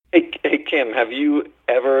Kim, have you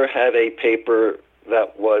ever had a paper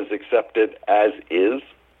that was accepted as is?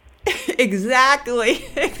 Exactly.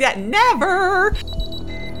 Never.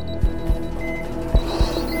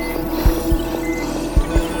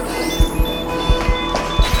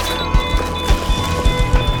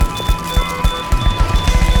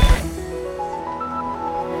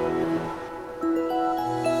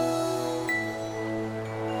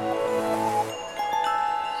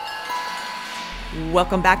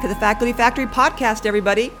 Welcome back to the Faculty Factory podcast,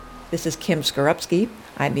 everybody. This is Kim Skorupski.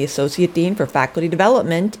 I'm the Associate Dean for Faculty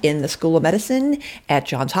Development in the School of Medicine at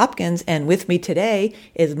Johns Hopkins. And with me today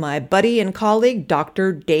is my buddy and colleague,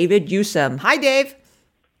 Dr. David Usum. Hi, Dave.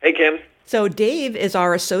 Hey, Kim. So Dave is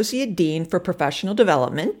our Associate Dean for Professional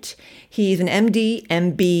Development. He's an MD,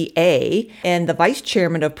 MBA, and the Vice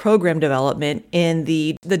Chairman of Program Development in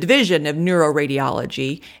the Division of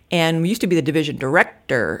Neuroradiology, and used to be the Division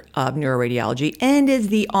Director of Neuroradiology, and is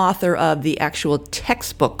the author of the actual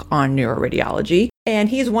textbook on neuroradiology. And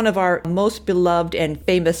he's one of our most beloved and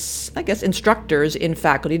famous, instructors in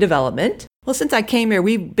faculty development. Well, since I came here,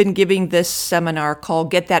 we've been giving this seminar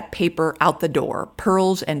called Get That Paper Out the Door,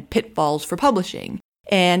 Pearls and Pitfalls for Publishing.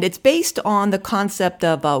 And it's based on the concept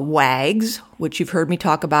of WAGs, which you've heard me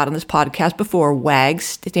talk about on this podcast before. WAGs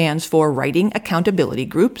stands for Writing Accountability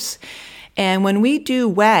Groups. And when we do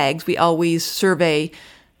WAGs, we always survey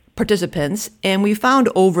participants, and we found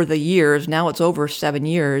over the years, now it's over 7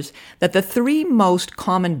 years, that the three most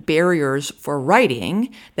common barriers for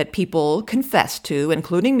writing that people confess to,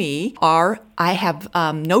 including me, are I have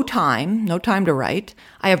no time to write,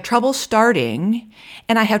 I have trouble starting,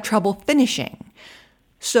 and I have trouble finishing.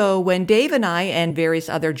 So when Dave and I and various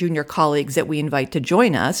other junior colleagues that we invite to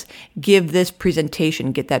join us give this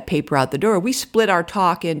presentation, Get That Paper Out the Door, we split our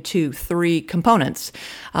talk into three components.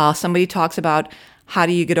 Somebody talks about how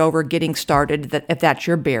do you get over getting started, if that's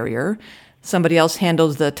your barrier. Somebody else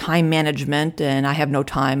handles the time management, and I have no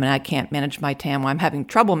time, and I can't manage my time. I'm having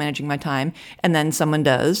trouble managing my time. And then someone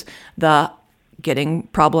does the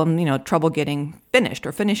trouble getting finished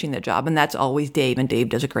or finishing the job. And that's always Dave, and Dave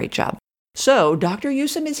does a great job. So Dr.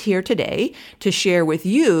 Usum is here today to share with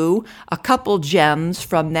you a couple gems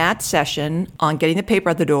from that session on getting the paper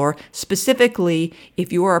out the door, specifically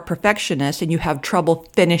if you are a perfectionist and you have trouble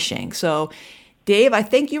finishing. So Dave, I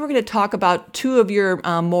think you were going to talk about two of your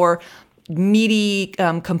more meaty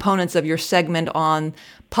components of your segment on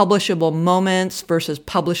publishable moments versus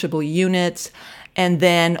publishable units, and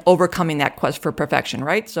then overcoming that quest for perfection,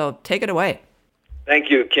 right? So take it away. Thank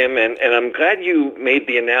you, Kim, and I'm glad you made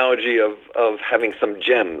the analogy of having some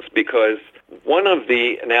gems, because one of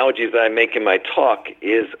the analogies that I make in my talk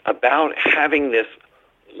is about having this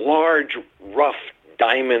large, rough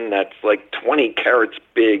diamond that's like 20 carats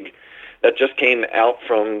big that just came out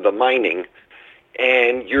from the mining,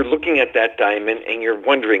 and you're looking at that diamond and you're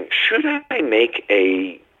wondering, should I make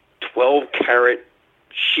a 12-carat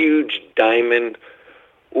huge diamond,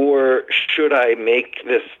 or should I make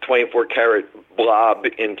this 24-carat blob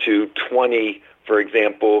into 20, for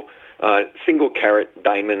example, single-carat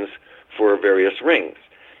diamonds for various rings?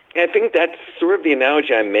 And I think that's sort of the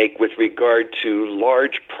analogy I make with regard to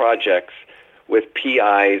large projects with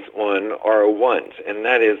PIs on R01s, and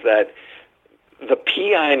that is that the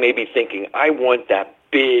PI may be thinking, I want that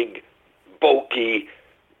big, bulky,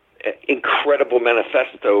 incredible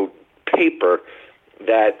manifesto paper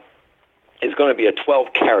that is going to be a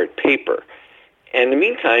 12-carat paper. And in the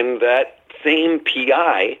meantime, that same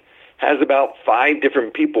PI has about 5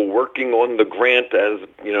 different people working on the grant as,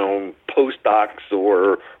 postdocs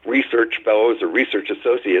or research fellows or research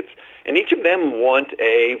associates, and each of them want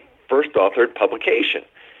a first authored publication.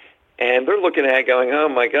 And they're looking at it going, oh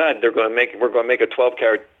my God, we're going to make a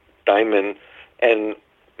 12-carat diamond, and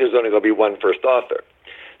there's only going to be one first author.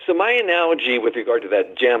 So my analogy with regard to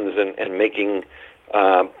that gems and making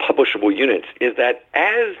publishable units is that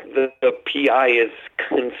as the PI is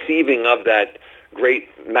conceiving of that great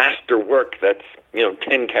master work that's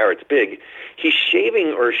 10 carats big, he's shaving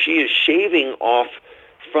or she is shaving off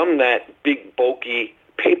from that big bulky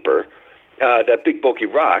paper, that big bulky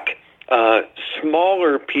rock,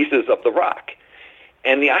 smaller pieces of the rock.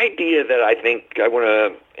 And the idea that I think I want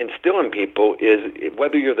to instill in people is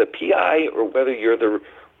whether you're the PI or whether you're the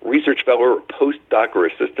research fellow or postdoc or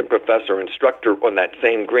assistant professor or instructor on that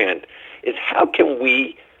same grant, is how can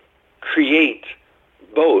we create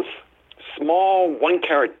both small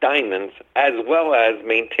 1-carat diamonds as well as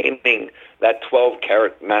maintaining that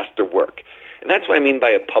 12-carat master work. And that's what I mean by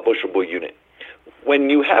a publishable unit. When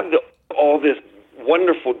you have all this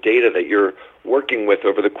wonderful data that you're working with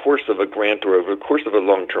over the course of a grant or over the course of a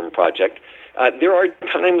long-term project, there are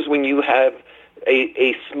times when you have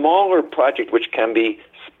a smaller project which can be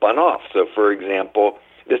spun off. So, for example,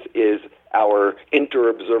 this is our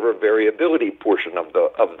inter-observer variability portion of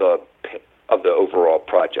the overall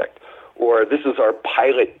project, or this is our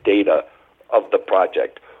pilot data of the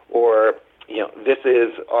project, or this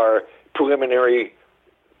is our preliminary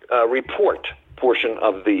report portion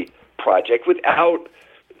of the project, without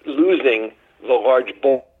losing the large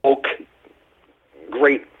bulk,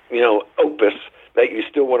 great opus that you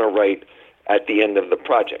still want to write at the end of the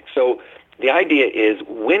project. So the idea is,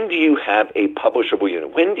 when do you have a publishable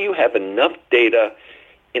unit? When do you have enough data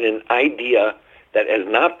in an idea that has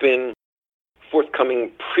not been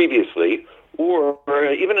forthcoming previously, or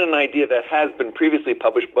even an idea that has been previously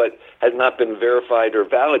published but has not been verified or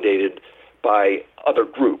validated by other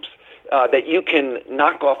groups, that you can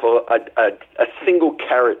knock off a single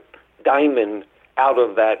carat diamond out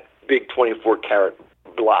of that big 24-carat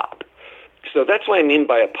blob? So that's what I mean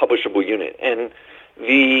by a publishable unit. And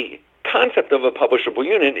the concept of a publishable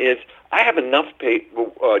unit is, I have enough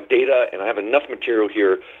data and I have enough material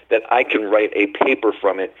here that I can write a paper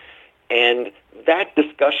from it. And that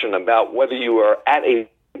discussion about whether you are at a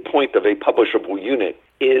point of a publishable unit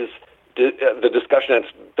is the discussion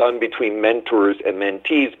that's done between mentors and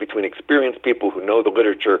mentees, between experienced people who know the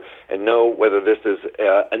literature and know whether this is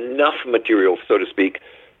enough material, so to speak,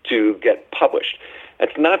 to get published.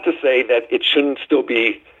 That's not to say that it shouldn't still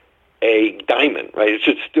be a diamond, right? It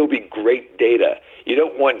should still be great data. You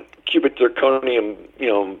don't want cubic zirconium,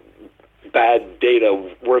 bad data,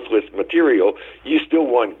 worthless material. You still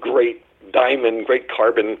want great diamond, great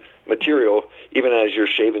carbon material, even as you're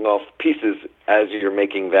shaving off pieces as you're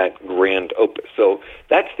making that grand opus. So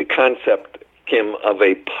that's the concept, Kim, of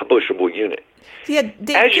a publishable unit. Yeah,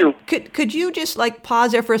 Dave, could you just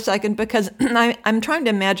pause there for a second, because I'm trying to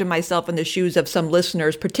imagine myself in the shoes of some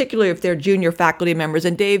listeners, particularly if they're junior faculty members.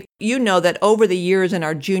 And Dave, you know that over the years in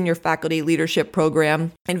our junior faculty leadership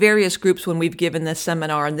program, in various groups when we've given this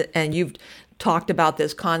seminar and you've talked about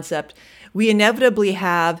this concept, we inevitably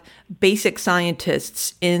have basic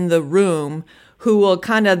scientists in the room who will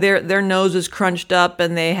kind of, their nose is crunched up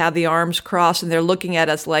and they have the arms crossed and they're looking at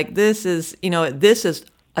us like, this is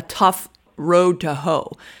a tough road to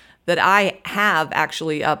hoe. That I have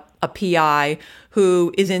actually a PI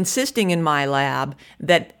who is insisting in my lab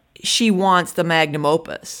that she wants the magnum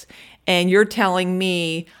opus. And you're telling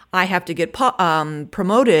me I have to get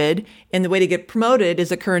promoted, and the way to get promoted is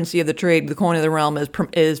the currency of the trade, the coin of the realm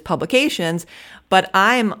is publications. But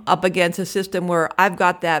I'm up against a system where I've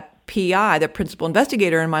got that PI, the principal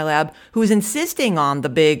investigator in my lab, who is insisting on the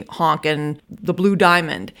big honkin', the blue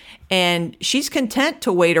diamond. And she's content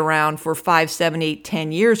to wait around for 5, 7, 8,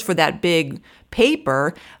 10 years for that big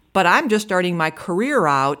paper. But I'm just starting my career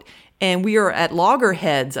out, and we are at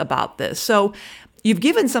loggerheads about this. So you've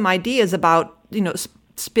given some ideas about,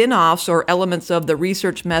 spin-offs or elements of the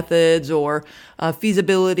research methods or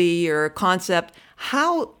feasibility or concept.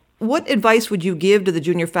 What advice would you give to the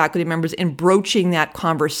junior faculty members in broaching that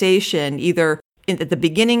conversation, either at the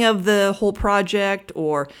beginning of the whole project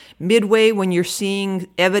or midway when you're seeing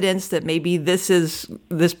evidence that maybe this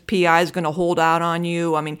PI is going to hold out on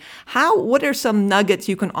you? I mean, what are some nuggets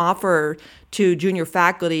you can offer to junior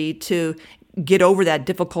faculty to get over that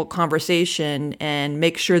difficult conversation and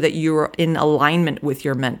make sure that you're in alignment with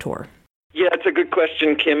your mentor? Yeah, it's a good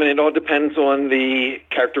question, Kim, and it all depends on the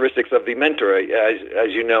characteristics of the mentor.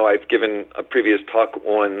 As you know, I've given a previous talk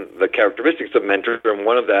on the characteristics of mentor, and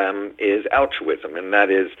one of them is altruism, and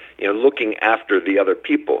that is, looking after the other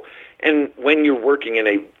people. And when you're working in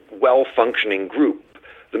a well-functioning group,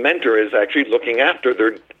 the mentor is actually looking after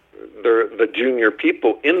the junior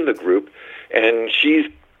people in the group, and she's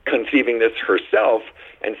conceiving this herself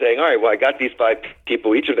and saying, all right, well, I got these 5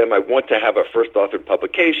 people, each of them I want to have a first authored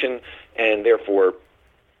publication, and therefore,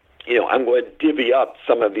 I'm going to divvy up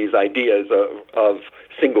some of these ideas of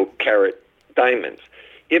single carat diamonds.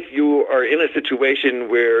 If you are in a situation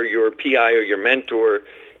where your PI or your mentor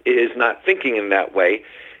is not thinking in that way,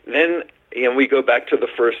 then we go back to the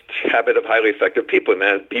first habit of highly effective people, and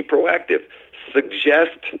that is be proactive.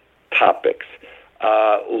 Suggest topics.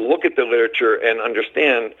 Look at the literature and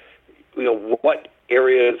understand, what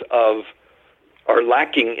areas are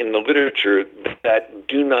lacking in the literature that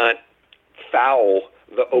do not foul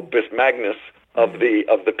the opus magnus of the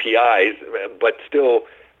PIs, but still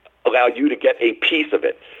allow you to get a piece of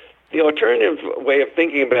it. The alternative way of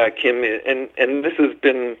thinking about it, Kim, and this has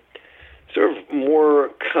been sort of more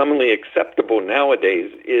commonly acceptable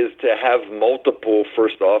nowadays, is to have multiple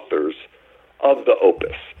first authors of the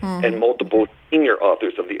opus and multiple senior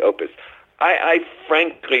authors of the opus. I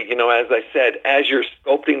frankly, as I said, as you're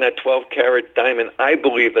sculpting that 12-carat diamond, I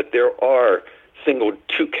believe that there are single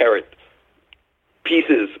 2-carat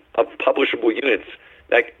pieces of publishable units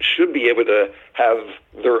that should be able to have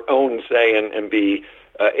their own say and be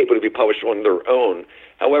able to be published on their own.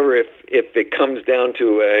 However, if it comes down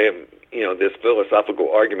to this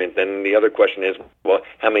philosophical argument, then the other question is, well,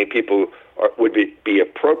 how many people would be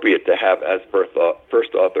appropriate to have as first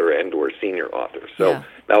author and or senior author? So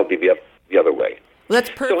that would be the other way. Well, that's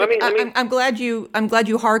perfect. So, I'm glad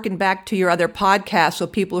you hearkened back to your other podcast. So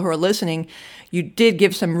people who are listening, you did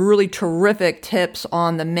give some really terrific tips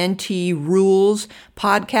on the Mentee Rules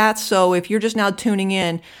podcast. So if you're just now tuning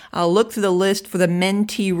in, look through the list for the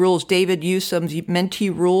Mentee Rules, David Usom's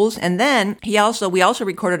Mentee Rules. And then we also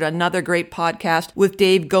recorded another great podcast with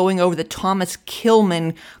Dave going over the Thomas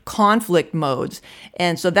Kilmann conflict modes.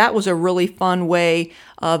 And so that was a really fun way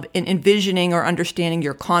of envisioning or understanding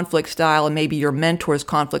your conflict style and maybe your mentor's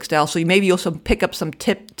conflict style. So maybe you'll pick up some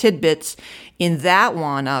tidbits in that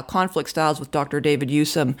one, Conflict Styles with Dr. David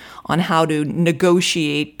Usom, on how to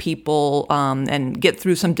negotiate people and get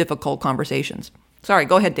through some difficult conversations. Sorry,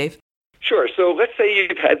 go ahead, Dave. Sure. So let's say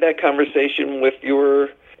you've had that conversation with your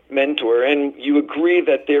mentor and you agree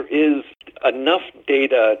that there is enough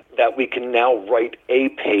data that we can now write a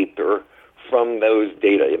paper from those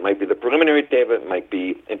data. It might be the preliminary data, it might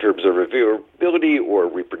be interobservability or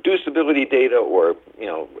reproducibility data or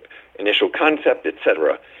initial concept,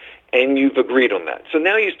 etc. And you've agreed on that. So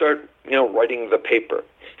now you start writing the paper.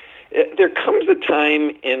 There comes a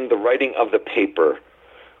time in the writing of the paper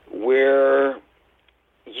where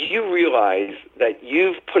you realize that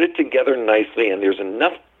you've put it together nicely and there's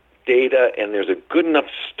enough data and there's a good enough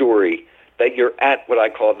story that you're at what I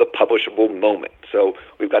call the publishable moment. So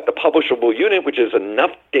we've got the publishable unit, which is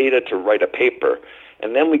enough data to write a paper.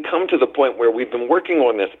 And then we come to the point where we've been working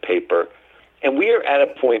on this paper, and we are at a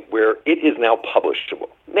point where it is now publishable.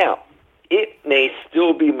 Now, it may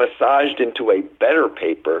still be massaged into a better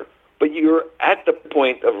paper, but you're at the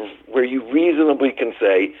point of where you reasonably can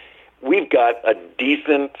say, we've got a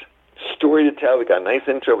decent story to tell, we've got a nice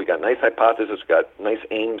intro, we've got a nice hypothesis, we've got nice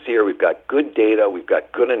aims here, we've got good data, we've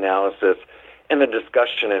got good analysis, and the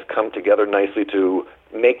discussion has come together nicely to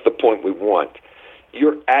make the point we want.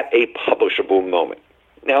 You're at a publishable moment.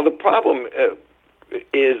 Now, the problem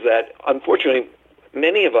is that, unfortunately,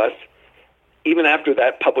 many of us, even after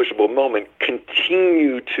that publishable moment,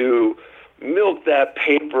 continue to milk that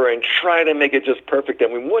paper and try to make it just perfect,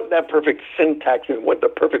 and we want that perfect syntax, and we want the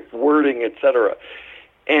perfect wording, etc.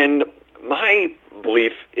 And my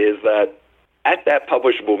belief is that at that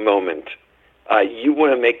publishable moment, you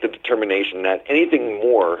want to make the determination that anything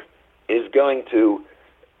more is going to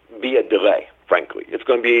be a delay, frankly. It's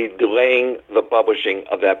going to be delaying the publishing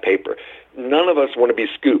of that paper. None of us want to be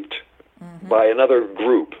scooped by another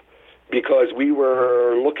group because we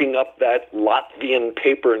were looking up that Latvian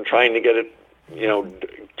paper and trying to get it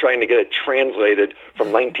translated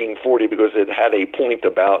from 1940 because it had a point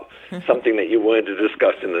about something that you wanted to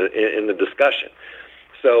discuss in the discussion.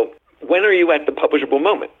 So when are you at the publishable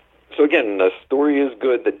moment? So again, the story is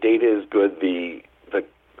good, the data is good, the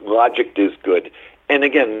logic is good. And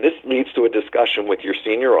again, this leads to a discussion with your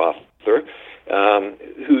senior author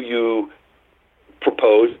who you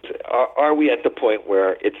proposed, are we at the point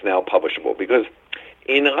where it's now publishable? Because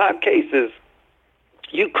in a lot of cases,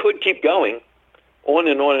 you could keep going on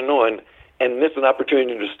and on and on and miss an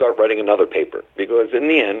opportunity to start writing another paper. Because in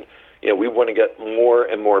the end, we want to get more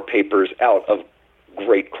and more papers out of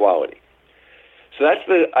great quality. So that's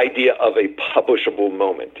the idea of a publishable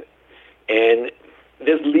moment. And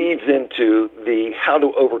this leads into the how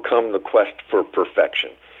to overcome the quest for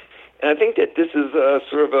perfection. And I think that this is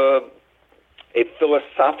sort of a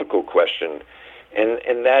philosophical question,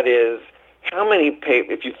 and that is,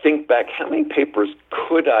 if you think back, how many papers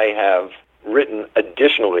could I have written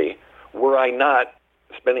additionally were I not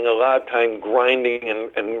spending a lot of time grinding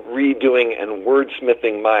and redoing and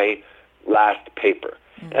wordsmithing my last paper?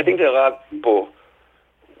 And I think that a lot of people,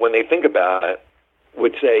 when they think about it,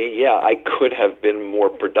 would say, yeah, I could have been more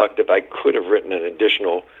productive. I could have written an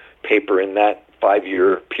additional paper in that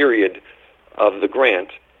 5-year period of the grant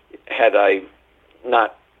had I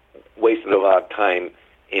not wasted a lot of time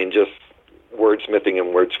in just wordsmithing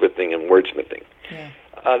and wordsmithing and wordsmithing. Yeah.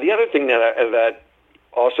 The other thing that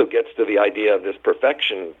also gets to the idea of this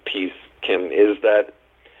perfection piece, Kim, is that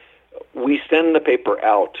we send the paper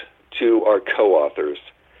out to our co-authors,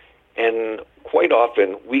 and quite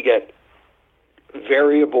often we get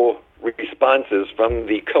variable responses from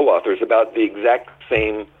the co-authors about the exact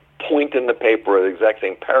same point in the paper or the exact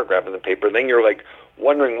same paragraph in the paper. Then you're like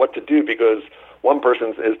wondering what to do because one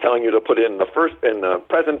person is telling you to put it in the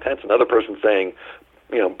present tense, another person saying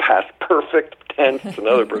past perfect tense,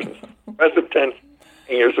 another person's progressive tense,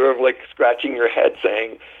 and you're sort of like scratching your head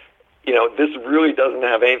saying, this really doesn't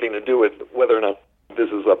have anything to do with whether or not this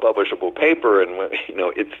is a publishable paper, and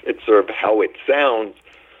it's sort of how it sounds.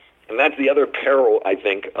 And that's the other peril, I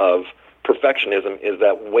think, of perfectionism, is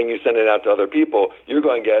that when you send it out to other people, you're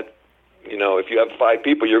going to get, if you have 5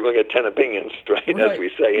 people, you're going to get 10 opinions, right? As we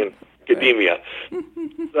say in academia.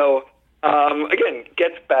 So, again,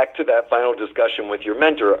 gets back to that final discussion with your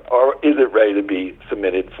mentor, or is it ready to be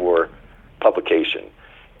submitted for publication?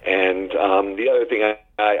 And the other thing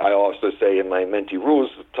I also say in my Menti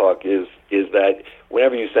Rules talk is that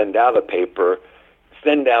whenever you send out a paper,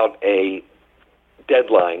 send out a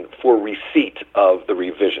deadline for receipt of the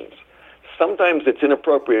revisions. Sometimes it's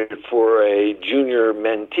inappropriate for a junior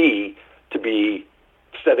mentee to be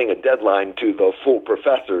setting a deadline to the full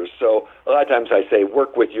professors. So a lot of times I say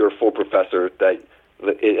work with your full professor, that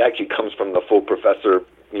it actually comes from the full professor,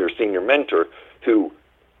 your senior mentor, who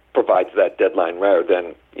provides that deadline rather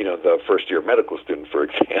than, the first-year medical student, for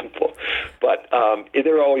example. But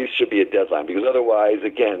there always should be a deadline, because otherwise,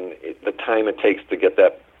 again, the time it takes to get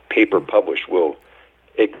that paper published will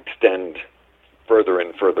extend further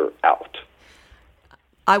and further out.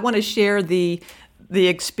 I want to share the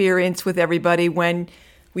experience with everybody when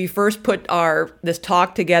we first put this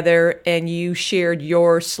talk together, and you shared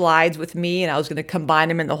your slides with me, and I was going to combine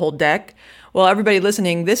them in the whole deck. Well, everybody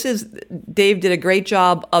listening, Dave did a great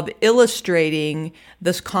job of illustrating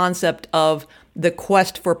this concept of the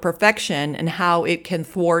quest for perfection and how it can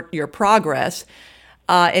thwart your progress.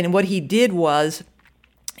 And what he did was,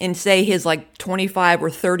 in say his 25 or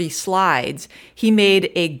 30 slides, he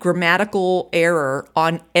made a grammatical error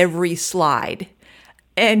on every slide.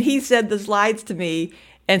 And he sent the slides to me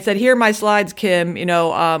and said, "Here are my slides, Kim,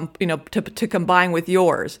 to combine with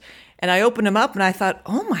yours." And I opened them up and I thought,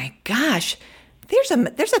 oh my gosh, there's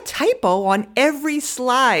a typo on every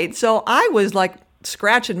slide. So I was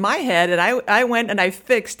scratching my head, and I went and I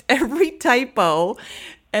fixed every typo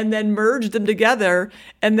and then merged them together.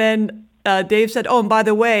 And then Dave said, "Oh, and by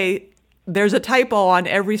the way, there's a typo on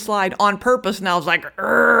every slide on purpose." And I was like,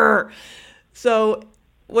 "Urgh." So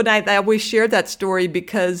when I always share that story,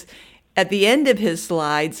 because at the end of his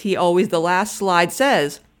slides, the last slide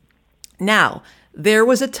says, "Now, there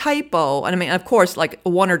was a typo." And I mean, of course,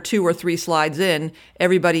 1 or 2 or 3 slides in,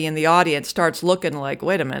 everybody in the audience starts looking like,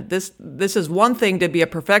 wait a minute, this is one thing to be a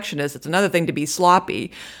perfectionist. It's another thing to be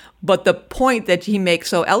sloppy. But the point that he makes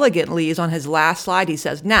so elegantly is on his last slide. He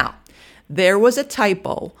says, "Now, there was a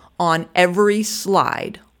typo on every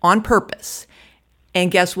slide on purpose.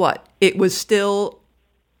 And guess what? It was still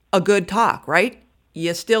a good talk, right?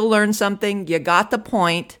 You still learned something. You got the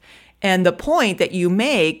point. And the point that you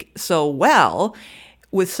make so well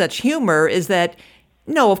with such humor is that,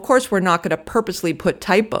 no, of course, we're not going to purposely put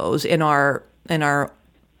typos in our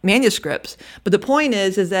manuscripts. But the point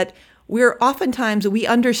is that oftentimes we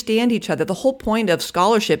understand each other. The whole point of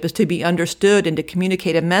scholarship is to be understood and to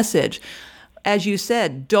communicate a message. As you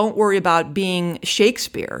said, don't worry about being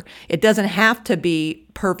Shakespeare. It doesn't have to be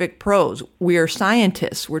perfect prose. We are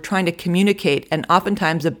scientists. We're trying to communicate. And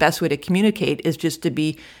oftentimes the best way to communicate is just to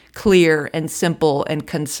be clear and simple and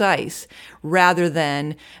concise, rather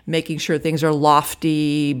than making sure things are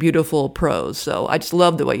lofty, beautiful prose. So I just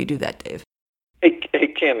love the way you do that, Dave. Hey,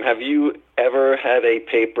 Kim, have you ever had a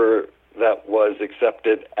paper that was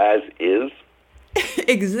accepted as is?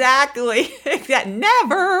 Exactly.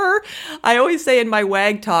 Never. I always say in my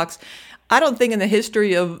WAG talks, I don't think in the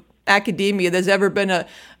history of academia there's ever been a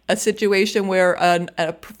situation where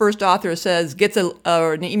a first author gets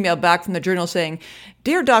an email back from the journal saying,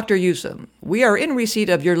 "Dear Dr. Yusum, we are in receipt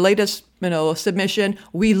of your latest submission.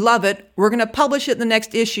 We love it. We're going to publish it in the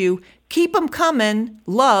next issue. Keep them coming.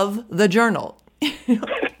 Love the journal."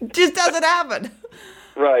 Just doesn't happen.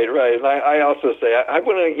 Right. I also say I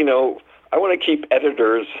want to keep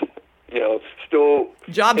editors, still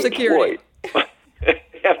job employed. Security.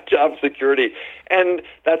 Have job security. And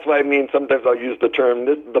that's why sometimes I'll use the term,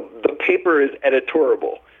 the paper is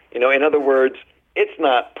editorable. In other words, it's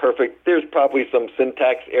not perfect. There's probably some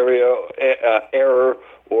syntax error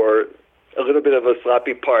or a little bit of a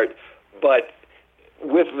sloppy part, but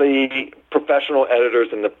with the professional editors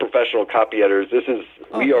and the professional copy editors,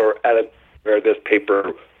 we are at where this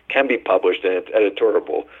paper can be published and it's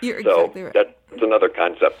editorable. You're exactly right. That's another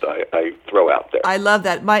concept I throw out there. I love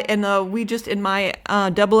that. We just in my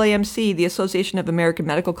AAMC, the Association of American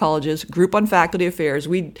Medical Colleges group on faculty affairs,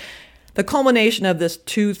 the culmination of this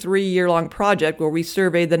 2-3 year long project where we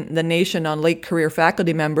surveyed the nation on late career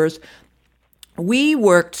faculty members, we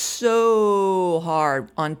worked so hard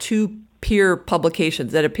on 2 peer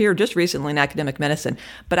publications that appeared just recently in Academic Medicine.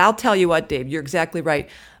 But I'll tell you what, Dave, you're exactly right.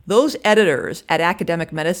 Those editors at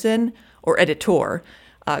Academic Medicine, or editor,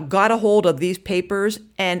 got a hold of these papers,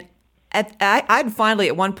 and I'd finally,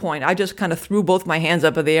 at one point, I just kind of threw both my hands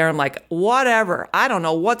up in the air. I'm like, whatever. I don't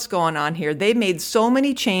know what's going on here. They made so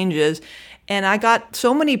many changes, and I got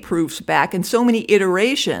so many proofs back and so many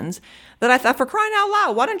iterations that I thought, for crying out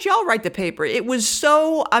loud, why don't y'all write the paper? It was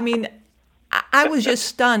so, I was just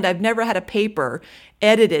stunned. I've never had a paper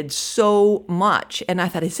edited so much. And I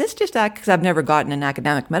thought, is this just that? Because I've never gotten in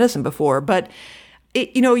academic medicine before. But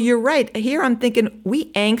you're right. Here I'm thinking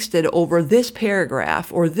we angsted over this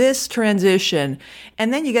paragraph or this transition.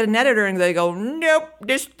 And then you get an editor and they go, nope,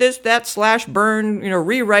 this, that, / burn,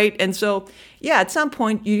 rewrite. And so, yeah, at some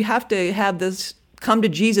point you have to have this come to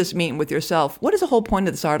Jesus meeting with yourself. What is the whole point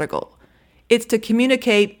of this article? It's to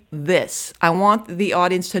communicate this. I want the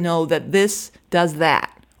audience to know that this does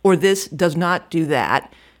that or this does not do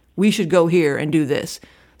that. We should go here and do this.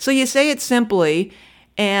 So you say it simply.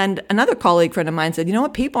 And another colleague friend of mine said, you know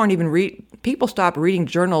what, people stopped reading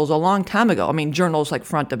journals a long time ago. Journals like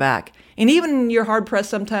front to back. And even you're hard pressed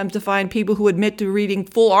sometimes to find people who admit to reading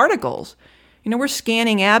full articles. We're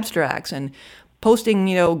scanning abstracts and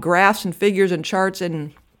posting, graphs and figures and charts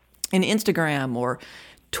in Instagram or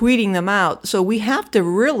tweeting them out. So we have to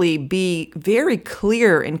really be very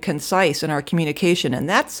clear and concise in our communication. And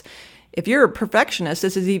that's, if you're a perfectionist,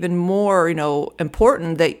 this is even more,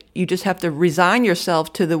 important, that you just have to resign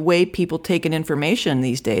yourself to the way people take in information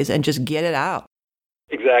these days and just get it out.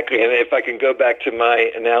 Exactly. And if I can go back to my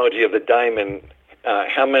analogy of the diamond,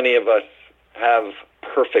 how many of us have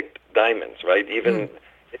perfect diamonds, right? Even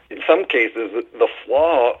in some cases, the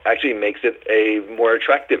flaw actually makes it a more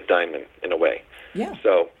attractive diamond in a way. Yeah.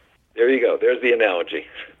 So there you go. There's the analogy.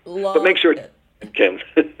 But make sure, Kim.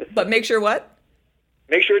 But make sure what?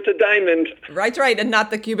 Make sure it's a diamond. Right, and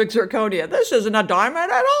not the cubic zirconia. This isn't a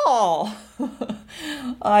diamond at all.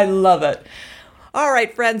 I love it. All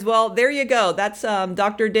right, friends. Well, there you go. That's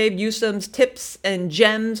Dr. Dave Usom's tips and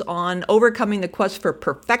gems on overcoming the quest for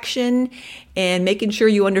perfection and making sure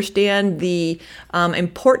you understand the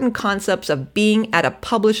important concepts of being at a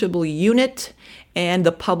publishable unit and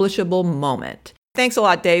the publishable moment. Thanks a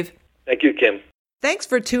lot, Dave. Thank you, Kim. Thanks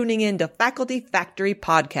for tuning in to Faculty Factory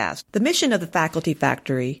Podcast. The mission of the Faculty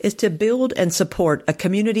Factory is to build and support a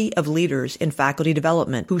community of leaders in faculty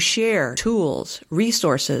development who share tools,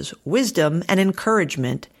 resources, wisdom, and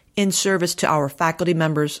encouragement in service to our faculty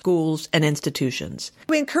members, schools, and institutions.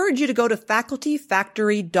 We encourage you to go to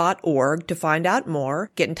facultyfactory.org to find out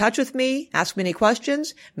more. Get in touch with me, ask me any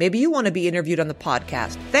questions. Maybe you want to be interviewed on the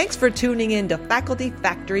podcast. Thanks for tuning in to Faculty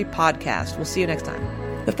Factory Podcast. We'll see you next time.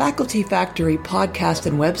 The Faculty Factory podcast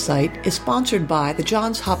and website is sponsored by the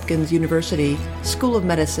Johns Hopkins University School of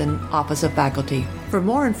Medicine Office of Faculty. For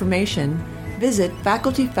more information, visit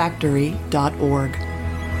facultyfactory.org.